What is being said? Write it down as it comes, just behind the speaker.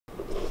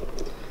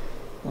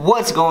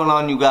What's going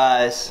on, you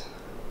guys?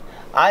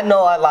 I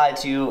know I lied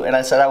to you and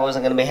I said I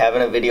wasn't going to be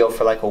having a video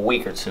for like a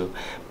week or two.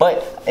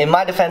 But in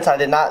my defense, I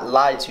did not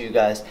lie to you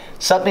guys.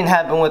 Something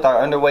happened with our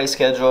underway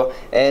schedule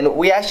and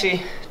we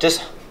actually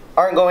just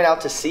aren't going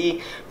out to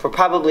sea for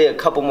probably a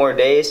couple more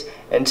days.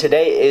 And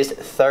today is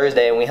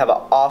Thursday and we have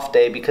an off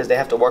day because they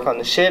have to work on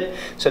the ship.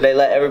 So they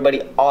let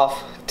everybody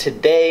off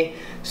today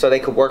so they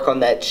could work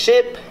on that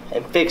ship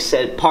and fix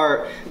said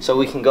part so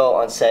we can go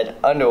on said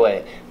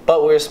underway.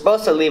 But we were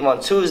supposed to leave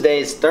on Tuesday.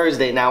 It's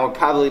Thursday now. We're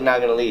probably not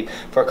going to leave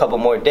for a couple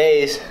more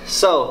days.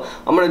 So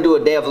I'm going to do a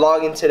day of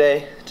vlogging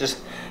today.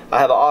 I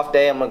have an off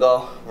day. I'm going to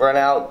go run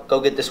out, go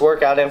get this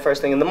workout in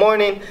first thing in the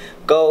morning,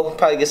 go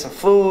probably get some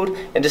food,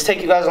 and just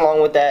take you guys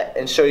along with that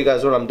and show you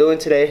guys what I'm doing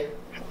today.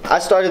 I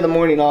started the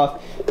morning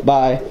off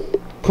by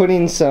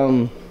putting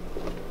some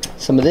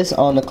of this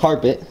on the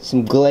carpet,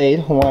 some Glade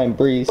Hawaiian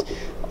Breeze,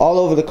 all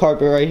over the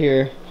carpet right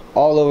here,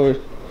 all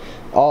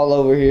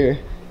over here.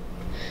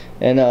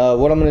 And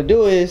what I'm going to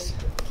do is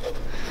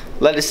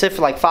let it sit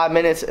for like 5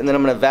 minutes and then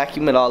I'm going to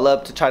vacuum it all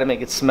up to try to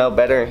make it smell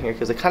better in here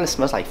because it kind of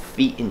smells like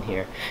feet in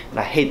here. And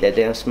I hate that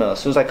damn smell.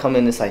 As soon as I come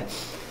in, it's like, it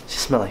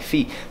just smells like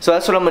feet. So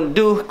that's what I'm going to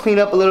do, clean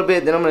up a little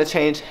bit, then I'm going to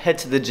change, head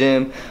to the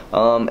gym,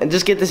 and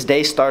just get this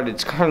day started.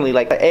 It's currently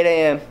like 8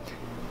 a.m.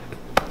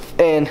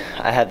 and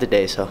I have the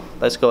day, so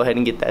let's go ahead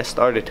and get that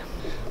started.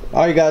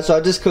 Alright guys, so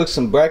I just cooked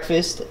some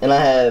breakfast and I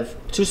have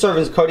 2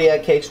 servings of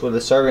Kodiak cakes with a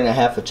serving and a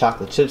half of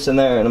chocolate chips in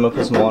there, and I'm going to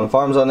put some Walnut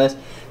Farms on this.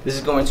 This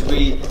is going to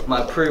be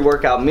my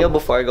pre-workout meal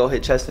before I go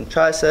hit chest and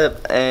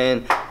tricep,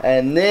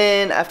 and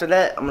then after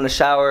that I'm going to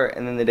shower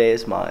and then the day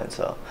is mine.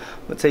 So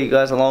I'm going to take you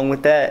guys along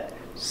with that.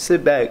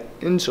 Sit back,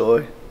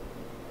 enjoy,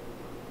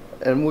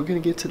 and we're going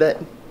to get to that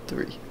in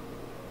 3,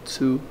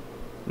 2,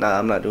 nah,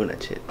 I'm not doing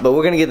that shit, but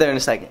we're going to get there in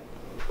a second.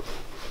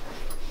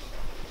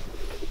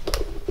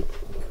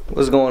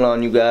 What's going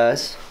on, you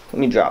guys? Let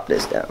me drop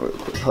this down real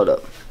quick. Hold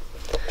up.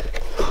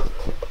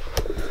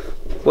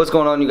 What's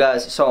going on, you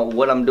guys? So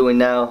what I'm doing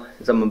now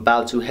is I'm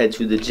about to head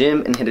to the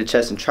gym and hit a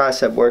chest and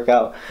tricep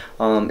workout.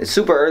 It's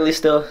super early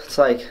still. It's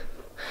like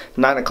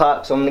 9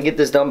 o'clock, so I'm gonna get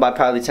this done by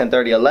probably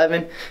 10:30,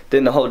 11.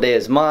 Then the whole day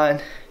is mine,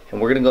 and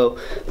we're gonna go.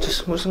 We're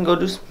just gonna go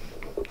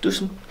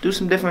do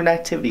some different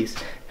activities,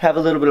 have a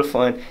little bit of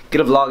fun,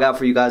 get a vlog out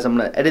for you guys. I'm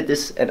gonna edit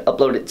this and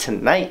upload it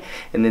tonight,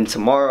 and then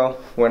tomorrow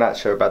we're not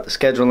sure about the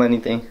schedule or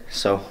anything,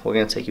 so we're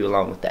gonna take you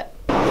along with that.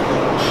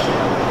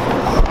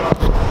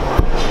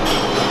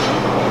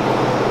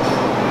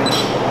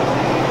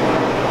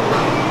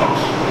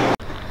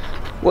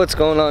 What's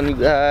going on, you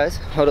guys?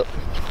 Hold up.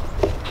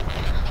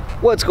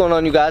 What's going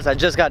on, you guys? I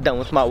just got done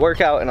with my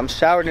workout and I'm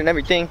showered and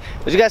everything.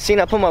 As you guys seen,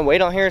 I put my weight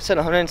on here. It said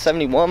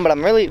 171, but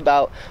I'm really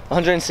about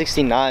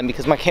 169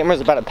 because my camera's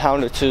about a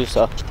pound or two.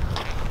 So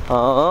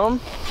I'm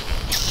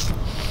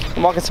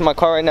walking to my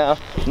car right now.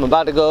 I'm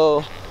about to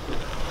go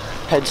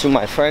head to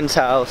my friend's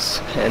house,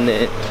 and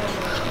then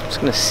I'm just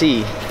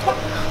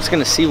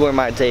gonna see where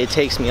my day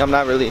takes me. I'm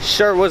not really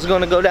sure what's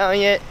gonna go down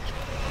yet.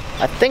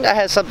 I think I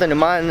had something in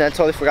mind and I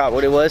totally forgot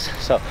what it was.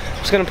 So I'm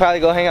just gonna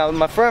probably go hang out with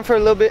my friend for a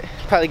little bit,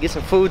 probably get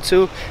some food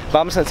too. But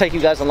I'm just gonna take you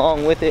guys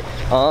along with it.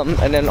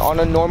 And then on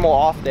a normal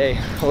off day,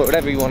 or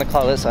whatever you wanna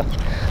call this, I'll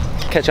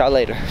catch y'all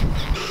later.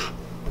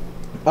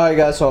 Alright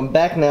guys, so I'm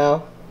back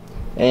now.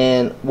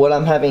 And what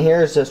I'm having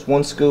here is just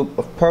 1 scoop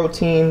of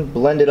protein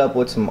blended up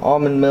with some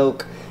almond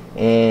milk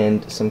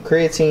and some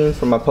creatine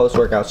for my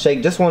post-workout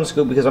shake. Just 1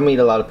 scoop because I'm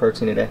eating a lot of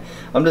protein today.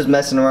 I'm just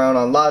messing around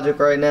on Logic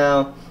right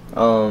now.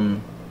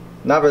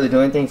 Not really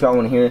doing anything if y'all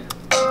want to hear it.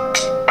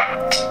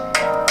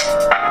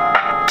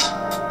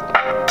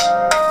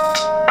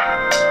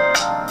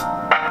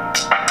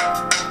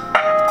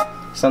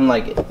 Something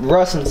like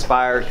Russ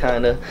inspired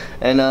kinda.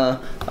 And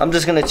I'm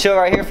just gonna chill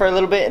right here for a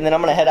little bit, and then I'm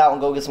gonna head out and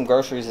go get some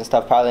groceries and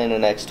stuff probably in the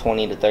next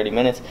 20 to 30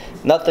 minutes.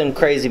 Nothing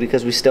crazy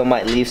because we still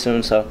might leave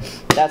soon, so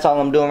that's all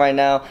I'm doing right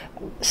now.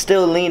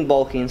 Still lean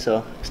bulking,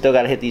 so still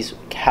gotta hit these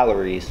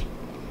calories.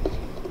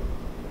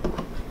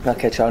 I'll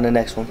catch y'all in the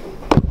next one.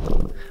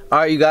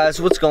 Alright, you guys,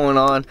 what's going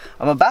on?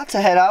 I'm about to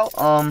head out.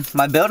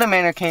 My building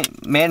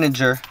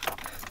manager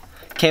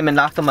came and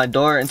knocked on my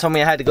door and told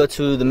me I had to go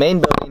to the main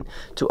building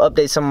to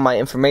update some of my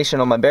information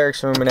on my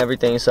barracks room and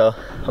everything. So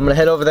I'm gonna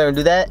head over there and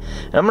do that.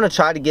 And I'm gonna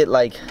try to get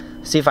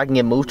see if I can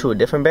get moved to a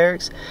different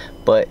barracks.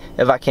 But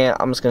if I can't,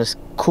 I'm just gonna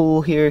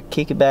cool here,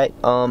 kick it back,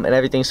 and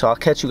everything. So I'll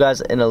catch you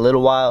guys in a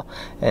little while,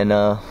 and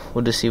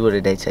we'll just see where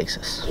the day takes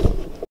us.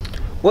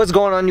 What's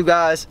going on, you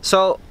guys?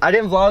 So I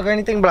didn't vlog or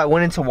anything, but I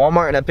went into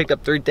Walmart and I picked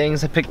up 3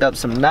 things. I picked up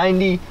some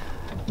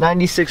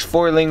 96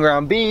 4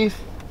 ground beef,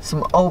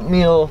 some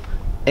oatmeal,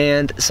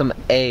 and some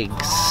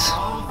eggs.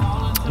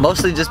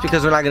 Mostly just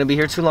because we're not gonna be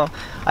here too long.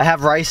 I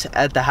have rice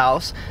at the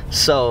house,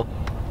 so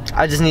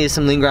I just needed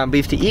some lean ground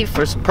beef to eat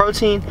for some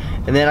protein,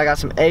 and then I got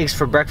some eggs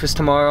for breakfast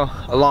tomorrow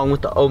along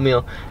with the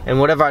oatmeal. And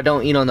whatever I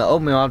don't eat on the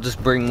oatmeal, I'll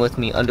just bring with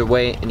me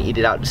underway and eat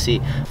it out to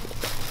sea.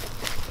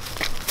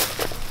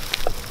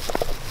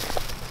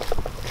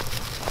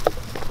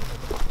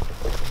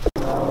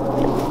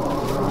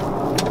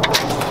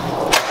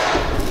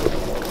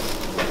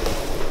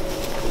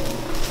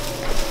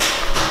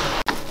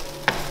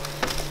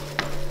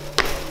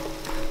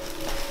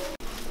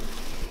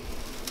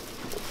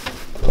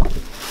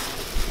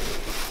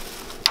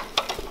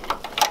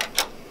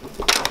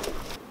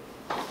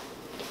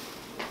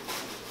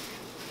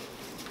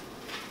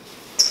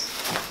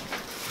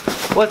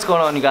 What's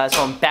going on, you guys?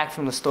 So I'm back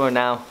from the store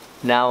now.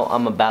 Now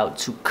I'm about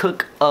to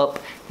cook up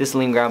this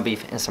lean ground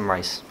beef and some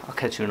rice. I'll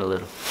catch you in a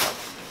little.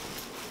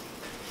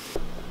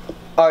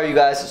 Alright, you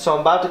guys, so I'm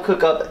about to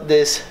cook up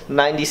this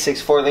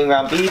 96.4 lean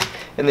ground beef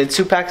and then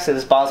 2 packs of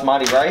this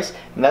basmati rice,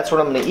 and that's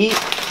what I'm gonna eat.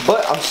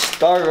 But I'm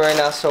starving right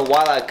now, so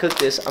while I cook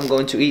this, I'm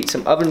going to eat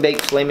some oven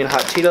baked flaming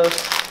hot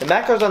Cheetos. The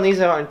macros on these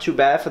aren't too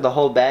bad. For the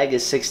whole bag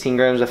is 16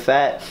 grams of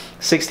fat,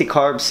 60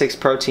 carbs, 6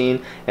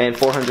 protein, and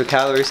 400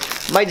 calories.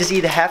 Might just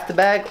eat half the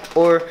bag,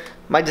 or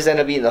might just end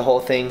up eating the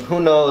whole thing. Who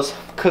knows?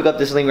 Cook up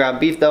this lean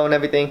ground beef though and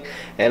everything,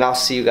 and I'll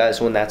see you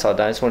guys when that's all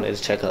done. I just wanted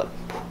to check up.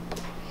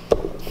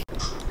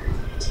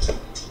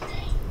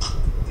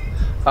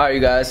 Alright,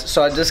 you guys,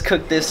 so I just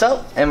cooked this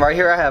up, and right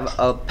here I have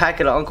a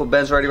packet of Uncle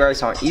Ben's ready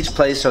rice on each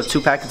plate, so 2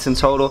 packets in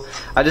total.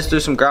 I just threw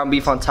some ground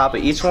beef on top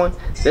of each one.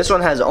 This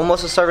one has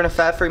almost a serving of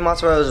fat-free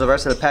mozzarella as the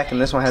rest of the pack,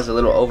 and this one has a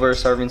little over a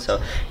serving,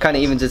 so kind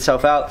of evens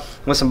itself out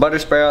with some butter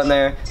spray on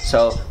there.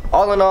 So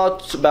all in all,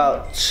 it's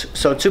about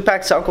 2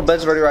 packets of Uncle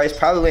Ben's ready rice,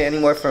 probably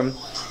anywhere from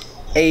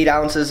 8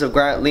 ounces of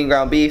lean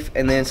ground beef,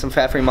 and then some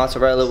fat-free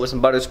mozzarella with some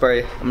butter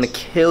spray. I'm gonna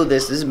kill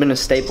this. This has been a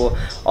staple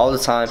all the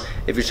time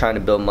if you're trying to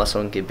build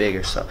muscle and get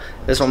bigger. So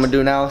this is what I'm gonna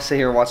do now. Sit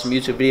here and watch some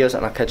YouTube videos,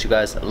 and I'll catch you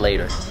guys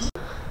later.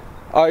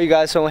 Alright, you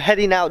guys, so I'm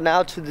heading out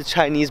now to the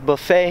Chinese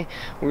buffet.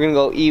 We're gonna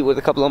go eat with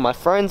a couple of my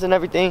friends and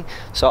everything.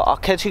 So I'll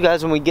catch you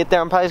guys when we get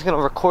there. I'm probably just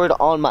gonna record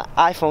on my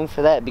iPhone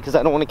for that because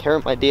I don't want to carry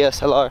my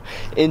DSLR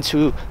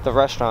into the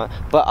restaurant.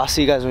 But I'll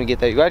see you guys when we get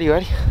there. You ready? You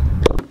ready?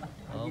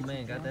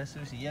 Got that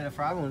sushi. Yeah, the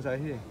fried one's right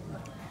here.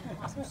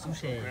 Some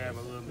sushi. Grab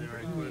a little bit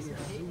right quick.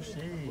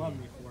 Sushi.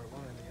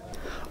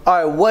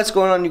 Alright, what's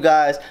going on, you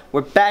guys?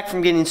 We're back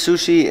from getting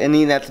sushi and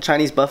eating at the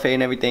Chinese buffet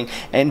and everything.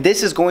 And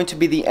this is going to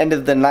be the end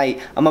of the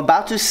night. I'm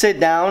about to sit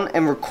down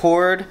and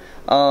record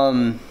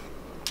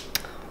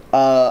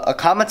a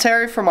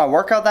commentary for my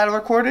workout that I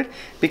recorded,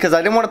 because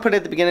I didn't want to put it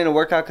at the beginning of the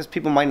workout because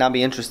people might not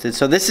be interested.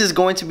 So this is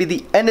going to be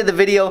the end of the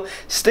video.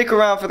 Stick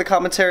around for the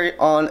commentary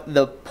on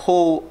the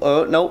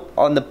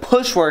on the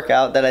push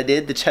workout that I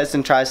did, the chest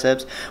and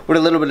triceps with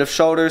a little bit of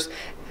shoulders.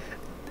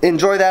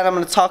 Enjoy that. I'm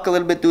going to talk a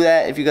little bit through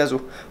that if you guys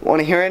want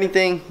to hear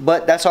anything,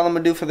 but that's all I'm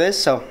going to do for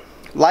this. So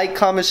like,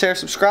 comment, share,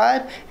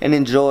 subscribe, and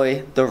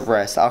enjoy the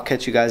rest. I'll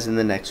catch you guys in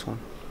the next one.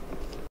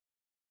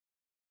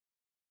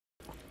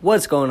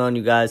 What's going on,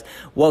 you guys?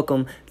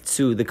 Welcome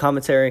to the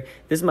commentary.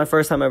 This is my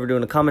first time ever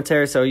doing a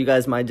commentary, so you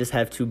guys might just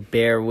have to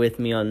bear with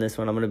me on this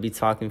one. I'm going to be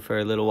talking for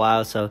a little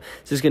while, so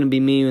it's just going to be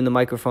me and the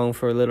microphone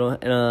for a little.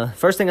 And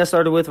first thing I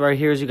started with right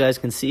here, as you guys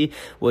can see,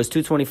 was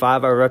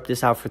 225. I repped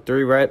this out for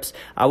 3 reps.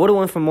 I would have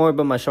went for more,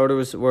 but my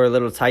shoulders were a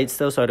little tight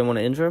still, so I didn't want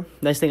to injure them.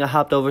 Next thing, I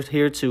hopped over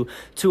here to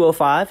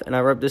 205, and I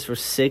repped this for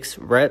 6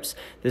 reps.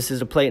 This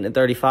is a plate and a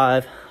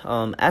 35.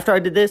 After I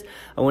did this,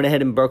 I went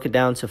ahead and broke it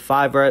down to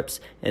 5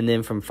 reps, and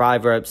then from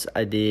 5 reps,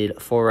 I did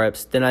 4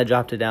 reps. Then I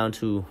dropped it down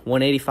to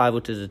 185,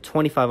 which is a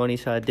 25 on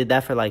each side. I did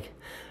that for like,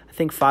 I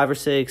think 5 or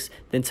 6,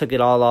 then took it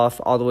all off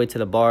all the way to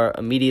the bar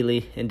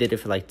immediately and did it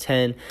for like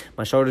 10.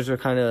 My shoulders were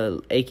kind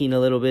of aching a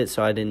little bit,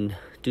 so I didn't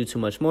do too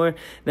much more.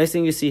 Next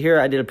thing you see here,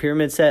 I did a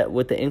pyramid set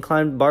with the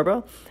incline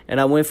barbell, and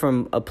I went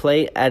from a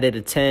plate, added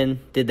a 10,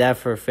 did that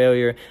for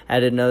failure,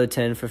 added another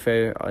 10 for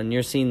failure, and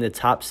you're seeing the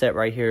top set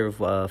right here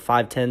of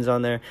 5 10s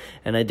on there,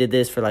 and I did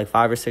this for like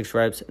 5 or 6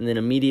 reps, and then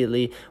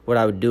immediately what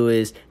I would do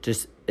is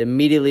just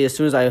immediately, as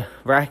soon as I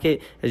rack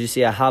it, as you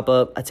see, I hop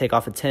up, I take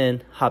off a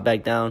 10, hop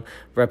back down,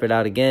 rep it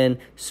out again.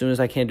 As soon as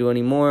I can't do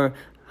any more,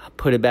 I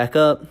put it back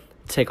up,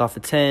 take off a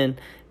 10,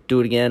 do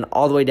it again,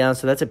 all the way down.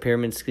 So that's a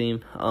pyramid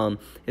scheme.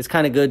 It's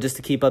kind of good just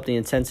to keep up the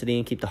intensity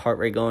and keep the heart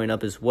rate going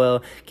up as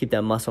well, keep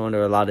that muscle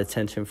under a lot of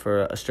tension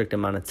for a strict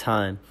amount of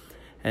time.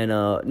 And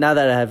now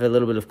that I have a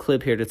little bit of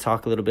clip here to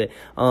talk a little bit,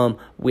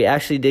 we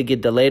actually did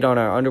get delayed on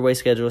our underway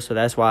schedule, so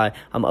that's why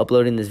I'm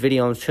uploading this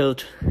video. I'm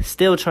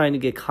still trying to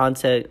get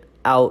content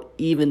out,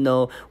 even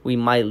though we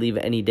might leave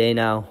any day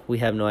now. We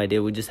have no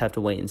idea. We just have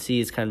to wait and see.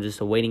 It's kind of just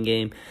a waiting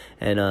game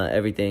and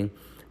everything.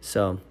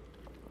 So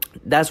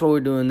that's what we're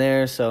doing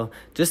there. So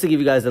just to give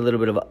you guys a little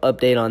bit of an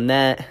update on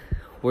that,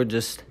 we're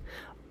just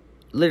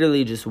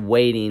literally just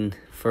waiting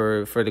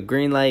for the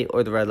green light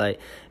or the red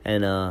light.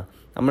 And I'm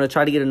going to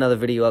try to get another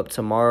video up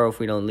tomorrow if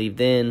we don't leave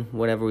then.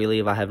 Whenever we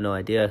leave, I have no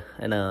idea.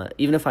 And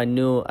even if I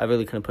knew, I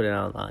really couldn't put it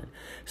out online.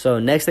 So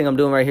next thing I'm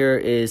doing right here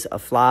is a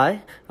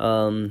fly.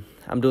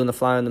 I'm doing the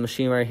fly on the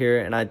machine right here.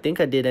 And I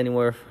think I did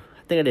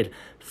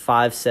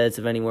 5 sets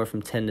of anywhere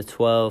from 10 to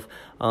 12.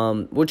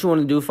 What you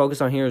want to do,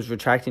 focus on here, is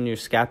retracting your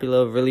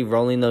scapula, really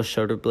rolling those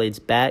shoulder blades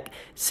back,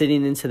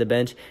 sitting into the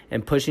bench,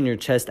 and pushing your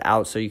chest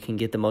out so you can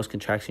get the most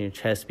contraction in your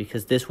chest,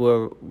 because this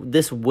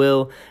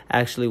will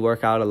actually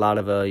work out a lot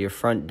of your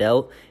front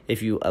delt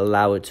if you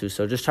allow it to.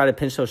 So just try to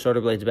pinch those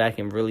shoulder blades back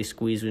and really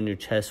squeeze in your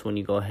chest when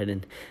you go ahead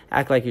and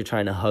act like you're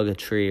trying to hug a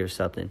tree or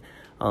something.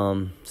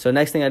 So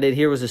next thing I did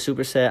here was a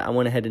superset. I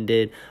went ahead and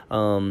did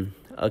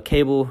a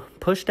cable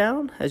push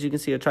down, as you can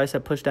see, a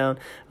tricep push down.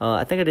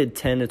 I think I did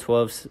 10 to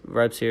 12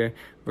 reps here.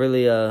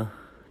 Really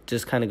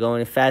just kind of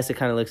going fast. It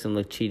kind of looks and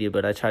look cheaty,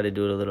 but I try to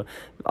do it a little.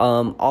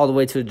 All the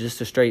way to just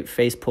a straight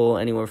face pull,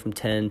 anywhere from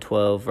 10,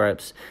 12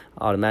 reps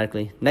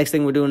automatically. Next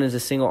thing we're doing is a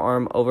single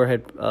arm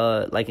overhead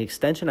like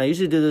extension. I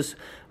usually do this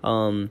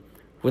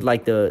with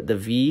like the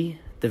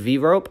V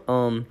rope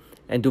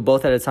and do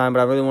both at a time, but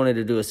I really wanted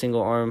to do a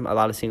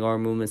lot of single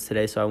arm movements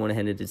today, so I went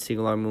ahead and did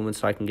single arm movements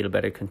so I can get a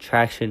better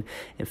contraction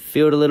and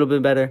feel it a little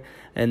bit better.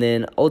 And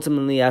then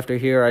ultimately after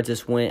here, I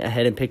just went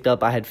ahead and picked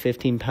up, I had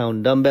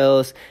 15-pound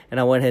dumbbells, and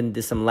I went ahead and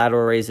did some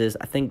lateral raises,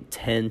 I think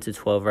 10 to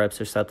 12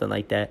 reps or something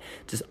like that,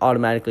 just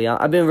automatically.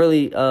 I've been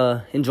really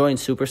enjoying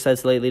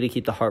supersets lately to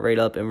keep the heart rate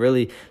up and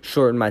really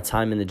shorten my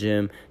time in the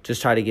gym, just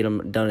try to get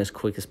them done as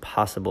quick as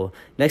possible.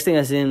 Next thing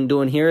I seen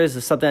doing here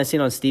is something I seen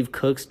on Steve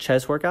Cook's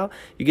chest workout.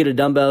 You get a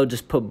dumbbell,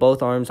 just put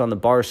both arms on the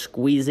bar,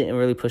 squeeze it, and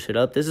really push it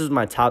up. This is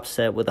my top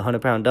set with a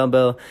 100-pound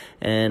dumbbell,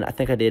 and I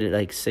think I did it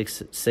like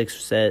six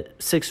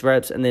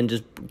reps, and then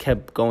just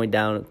kept going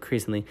down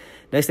increasingly.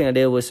 Next thing I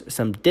did was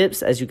some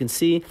dips. As you can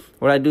see,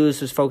 what I do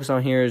is just focus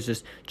on here is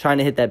just trying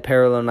to hit that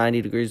parallel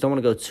 90 degrees. Don't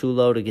want to go too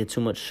low to get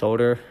too much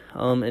shoulder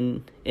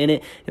in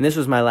it. And this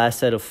was my last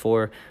set of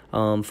four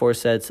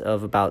sets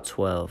of about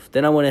 12.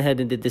 Then I went ahead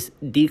and did this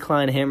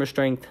decline hammer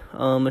strength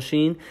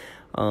machine.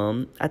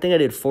 I think I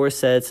did 4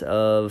 sets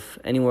of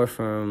anywhere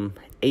from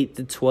 8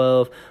 to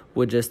 12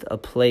 with just a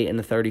plate and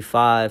a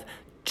 35,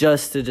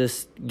 just to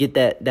get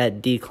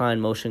that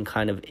decline motion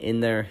kind of in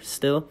there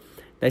still.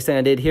 Next thing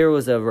I did here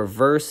was a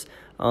reverse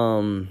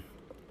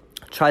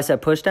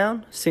tricep push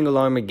down, single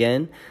arm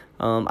again.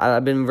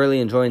 I've been really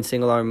enjoying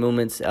single arm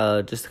movements,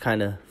 just to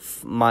kind of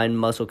mind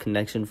muscle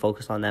connection,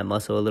 focus on that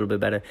muscle a little bit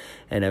better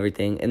and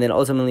everything. And then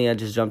ultimately I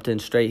just jumped in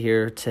straight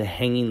here to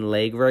hanging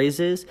leg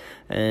raises.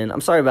 And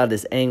I'm sorry about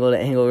this angle. The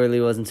angle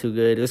really wasn't too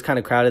good. It was kind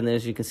of crowded in there,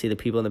 as you can see the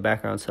people in the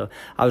background. So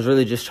I was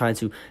really just trying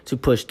to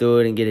push through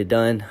it and get it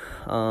done,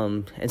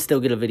 and still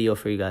get a video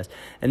for you guys.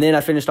 And then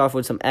I finished off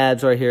with some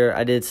abs right here.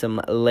 I did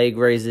some leg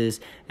raises.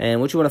 And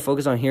what you want to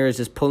focus on here is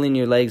just pulling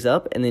your legs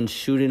up and then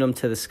shooting them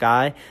to the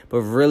sky, but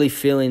really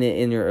feeling it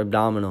in your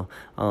abdominal.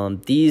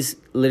 These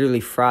literally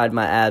fried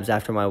my abs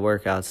after my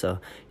workout. So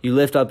you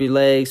lift up your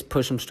legs,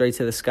 push them straight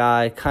to the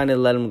sky, kind of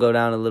let them go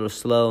down a little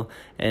slow.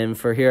 And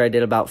for here I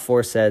did about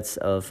 4 sets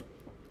of,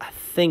 I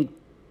think,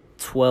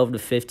 12 to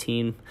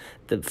 15.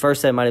 The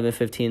first set might have been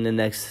 15, the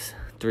next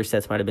 3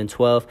 sets might have been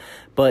 12,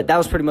 but that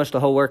was pretty much the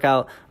whole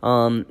workout.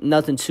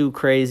 Nothing too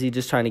crazy,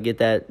 just trying to get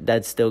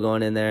that still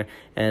going in there.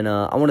 And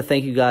I want to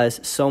thank you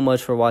guys so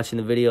much for watching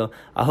the video.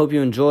 I hope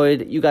you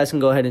enjoyed. You guys can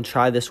go ahead and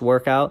try this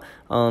workout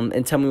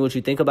and tell me what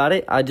you think about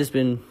it. I've just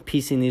been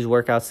piecing these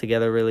workouts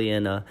together really,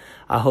 and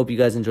I hope you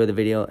guys enjoy the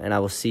video, and I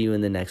will see you in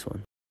the next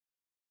one.